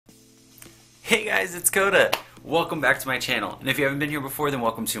Hey guys, it's Koda. Welcome back to my channel. And if you haven't been here before, then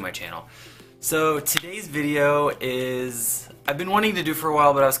welcome to my channel. So today's video is, I've been wanting to do for a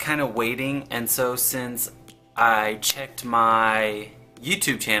while, but I was kind of waiting. And so since I checked my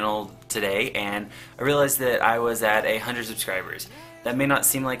YouTube channel today and I realized that I was at 100 subscribers. That may not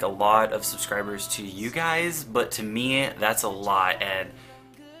seem like a lot of subscribers to you guys, but to me, that's a lot. And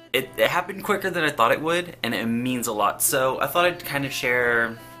it happened quicker than I thought it would, and it means a lot. So I thought I'd kind of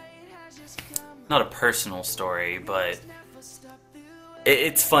share, not a personal story, but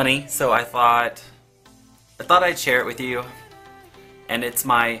it's funny. So I thought I'd share it with you, and it's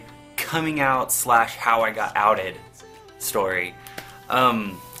my coming out / how I got outed story.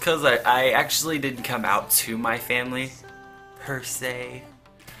 Because I actually didn't come out to my family per se.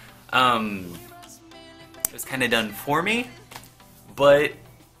 It was kind of done for me, but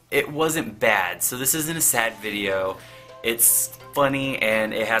it wasn't bad. So this isn't a sad video. It's funny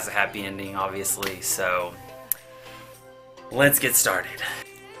and it has a happy ending, obviously. So let's get started.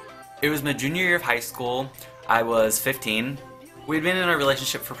 It was my junior year of high school. I was 15. We'd been in a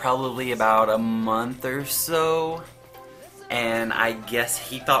relationship for probably about a month or so. And I guess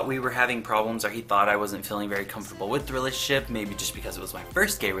he thought we were having problems, or he thought I wasn't feeling very comfortable with the relationship, maybe just because it was my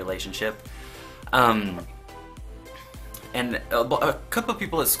first gay relationship. And a couple of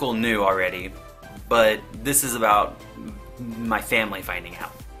people at school knew already, but this is about my family finding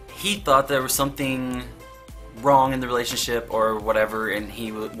out. He thought there was something wrong in the relationship or whatever, and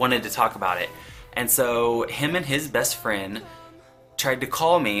he wanted to talk about it. And so him and his best friend tried to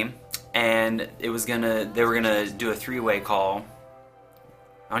call me, and they were gonna do a three-way call.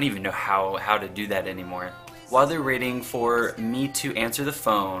 I don't even know how to do that anymore. While they're waiting for me to answer the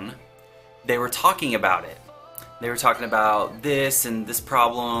phone, they were talking about it. They were talking about this and this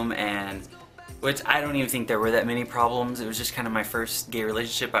problem, and which I don't even think there were that many problems. It was just kind of my first gay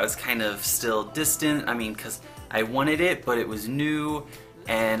relationship. I was kind of still distant. I mean, because I wanted it, but it was new,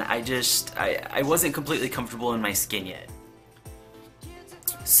 and I wasn't completely comfortable in my skin yet.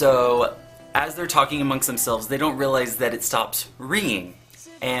 So as they're talking amongst themselves, they don't realize that it stops ringing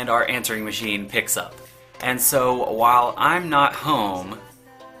and our answering machine picks up. And so while I'm not home,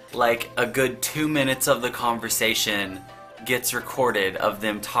 like a good 2 minutes of the conversation gets recorded of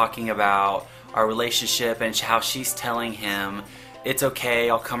them talking about our relationship and how she's telling him, it's okay,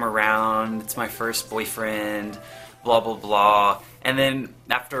 I'll come around, it's my first boyfriend, blah blah blah. And then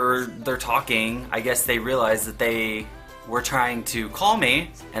after they're talking, I guess they realize that they were trying to call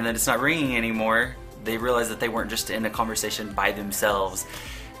me and that it's not ringing anymore. They realize that they weren't just in a conversation by themselves,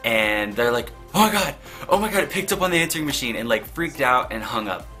 and they're like, oh my god, it picked up on the answering machine, and like freaked out and hung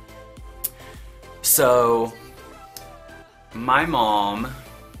up. So my mom,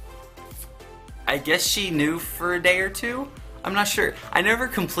 I guess she knew for a day or two. I'm not sure. I never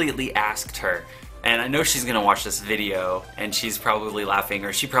completely asked her, and I know she's gonna watch this video and she's probably laughing,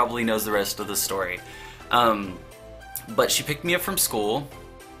 or she probably knows the rest of the story. But she picked me up from school,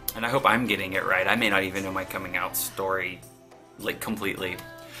 and I hope I'm getting it right. I may not even know my coming out story like completely.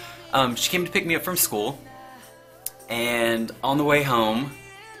 She came to pick me up from school, and on the way home,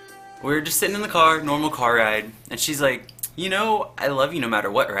 we were just sitting in the car, normal car ride, and she's like, you know, I love you no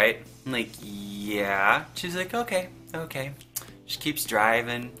matter what, right? I'm like, yeah. She's like, okay. She keeps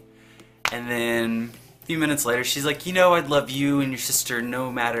driving, and then a few minutes later, she's like, you know, I'd love you and your sister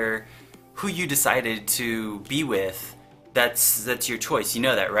no matter who you decided to be with. That's your choice. You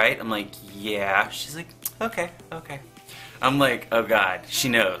know that, right? I'm like, yeah. She's like, okay. I'm like, oh god, she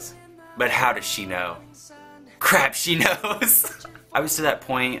knows. But how does she know? Crap, she knows. I was to that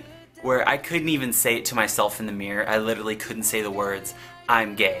point where I couldn't even say it to myself in the mirror. I literally couldn't say the words,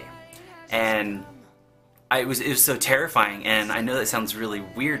 I'm gay. And it was so terrifying, and I know that sounds really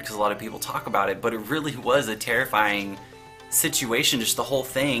weird because a lot of people talk about it, but it really was a terrifying situation, just the whole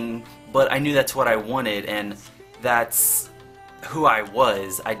thing. But I knew that's what I wanted, and that's who I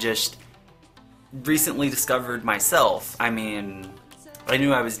was. I just recently discovered myself. I mean, I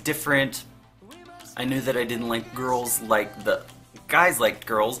knew I was different. I knew that I didn't like girls like the guys liked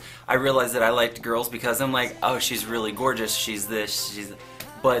girls. I realized that I liked girls because I'm like, oh, she's really gorgeous, she's this, she's...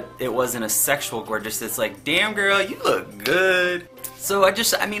 But it wasn't a sexual gorgeous. It's like, damn girl, you look good. So I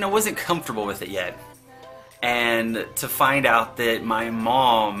wasn't comfortable with it yet. And to find out that my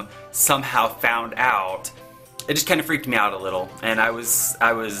mom somehow found out, it just kind of freaked me out a little, and I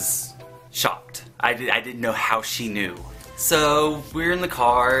was shocked. I didn't know how she knew. So we were in the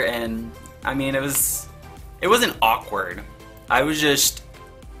car, and I mean, it wasn't awkward.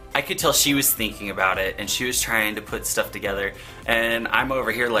 I could tell she was thinking about it, and she was trying to put stuff together, and I'm over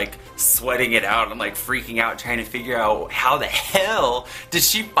here like sweating it out. I'm like freaking out, trying to figure out how the hell did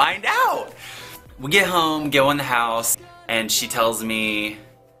she find out? we get home, go in the house, and she tells me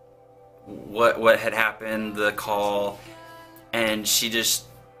what had happened, the call, and she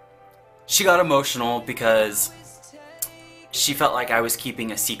got emotional because she felt like I was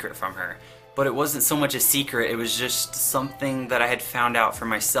keeping a secret from her. But it wasn't so much a secret, it was just something that I had found out for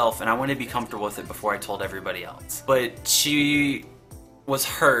myself, and I wanted to be comfortable with it before I told everybody else. But she was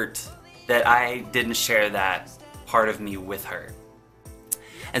hurt that I didn't share that part of me with her.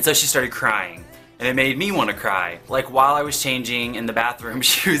 And so she started crying, and it made me want to cry. Like while I was changing in the bathroom,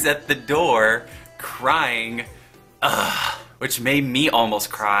 she was at the door crying, which made me almost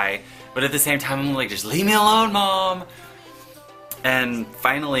cry. But at the same time, I'm like, just leave me alone, Mom. And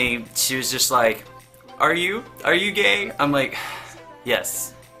finally, she was just like, are you gay? I'm like,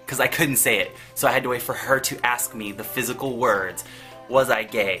 yes, because I couldn't say it. So I had to wait for her to ask me the physical words, was I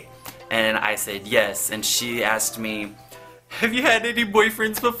gay? And I said yes, and she asked me, have you had any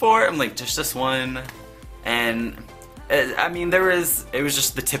boyfriends before? I'm like, just this one. And I mean, it was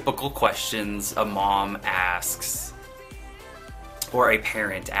just the typical questions a mom asks, or a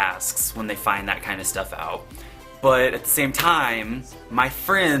parent asks when they find that kind of stuff out. But at the same time, my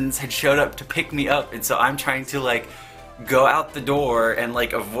friends had showed up to pick me up, and so I'm trying to like go out the door and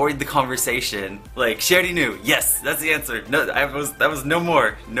like avoid the conversation. Like she already knew. Yes, that's the answer. No, that was no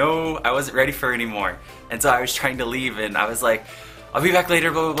more. No, I wasn't ready for it anymore. And so I was trying to leave, and I was like, I'll be back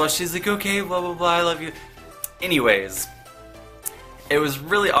later, blah blah blah. She's like, okay, blah blah blah, I love you. Anyways, it was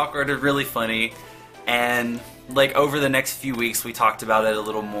really awkward and really funny, and like over the next few weeks we talked about it a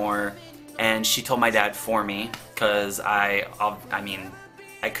little more. And she told my dad for me, because I mean,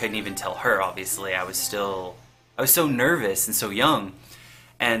 I couldn't even tell her, obviously. I was so nervous and so young.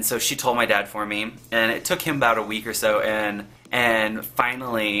 And so she told my dad for me, and it took him about a week or so, and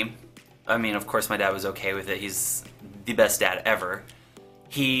finally, I mean, of course my dad was okay with it. He's the best dad ever.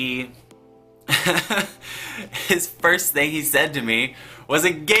 His first thing he said to me was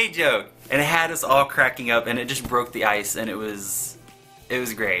a gay joke, and it had us all cracking up, and it just broke the ice, and it was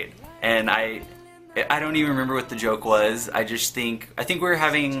great. And I don't even remember what the joke was. I think we were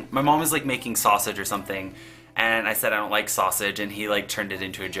having, my mom was like making sausage or something, and I said I don't like sausage, and he like turned it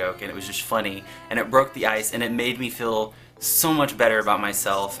into a joke, and it was just funny, and it broke the ice, and it made me feel so much better about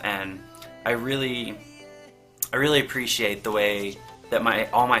myself. And I really appreciate the way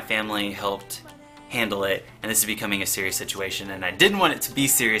that all my family helped handle it, and this is becoming a serious situation, and I didn't want it to be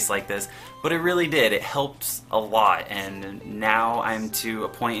serious like this, but it really did. It helped a lot, and now I'm to a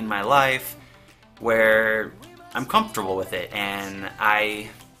point in my life where I'm comfortable with it, and I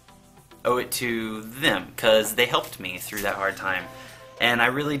owe it to them, because they helped me through that hard time. And I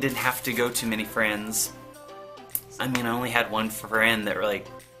really didn't have to go to many friends. I mean, I only had one friend that were like,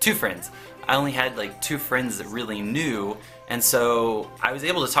 two friends. I only had like two friends that really knew, and so I was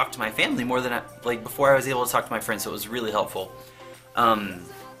able to talk to my family more than before I was able to talk to my friends, so it was really helpful.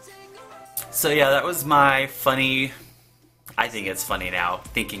 So yeah, that was my funny, I think it's funny now,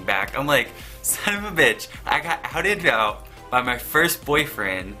 thinking back. I'm like, son of a bitch, I got outed out by my first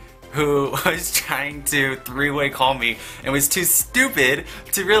boyfriend who was trying to three-way call me and was too stupid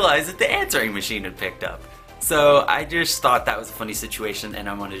to realize that the answering machine had picked up. So I just thought that was a funny situation, and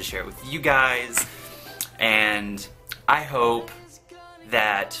I wanted to share it with you guys. And I hope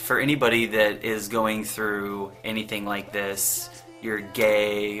that for anybody that is going through anything like this, you're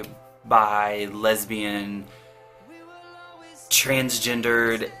gay, bi, lesbian,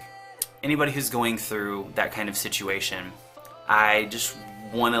 transgendered, anybody who's going through that kind of situation, I just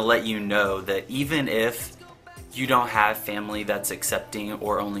want to let you know that even if you don't have family that's accepting,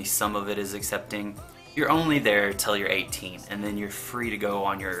 or only some of it is accepting, you're only there till you're 18, and then you're free to go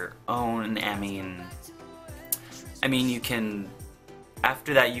on your own. I mean, you can,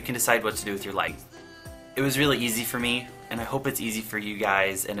 after that, you can decide what to do with your life. It was really easy for me, and I hope it's easy for you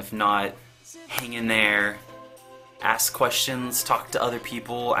guys, and if not, hang in there, ask questions, talk to other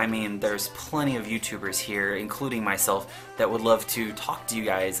people. I mean, there's plenty of YouTubers here, including myself, that would love to talk to you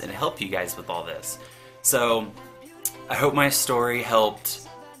guys and help you guys with all this. So, I hope my story helped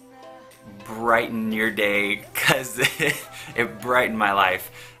brighten your day, because it brightened my life.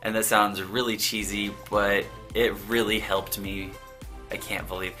 And that sounds really cheesy, but it really helped me. I can't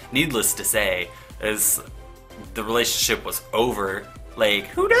believe, needless to say, as the relationship was over. Like,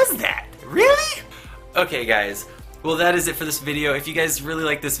 who does that? Really? Okay guys, well that is it for this video. If you guys really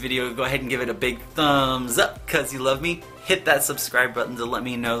like this video, go ahead and give it a big thumbs up because you love me. Hit that subscribe button to let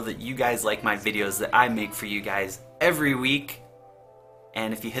me know that you guys like my videos that I make for you guys every week.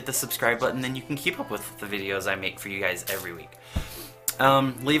 And if you hit the subscribe button, then you can keep up with the videos I make for you guys every week.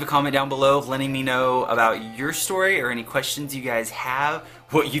 Leave a comment down below letting me know about your story or any questions you guys have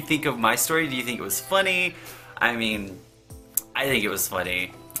what you think of my story. Do you think it was funny? I mean, I think it was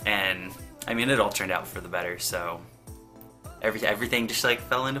funny, and I mean, it all turned out for the better. So everything just like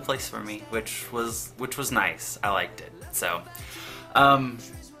fell into place for me, which was nice. I liked it. So,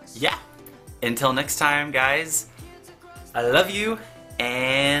 yeah. Until next time, guys. I love you,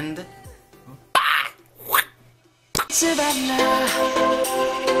 and bye. Savannah,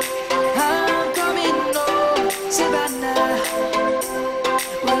 I'm coming home. Savannah,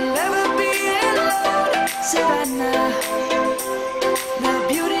 we'll never be alone. Savannah, the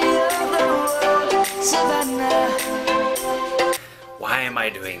beauty of the world. Savannah. Why am I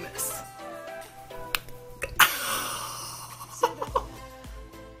doing this?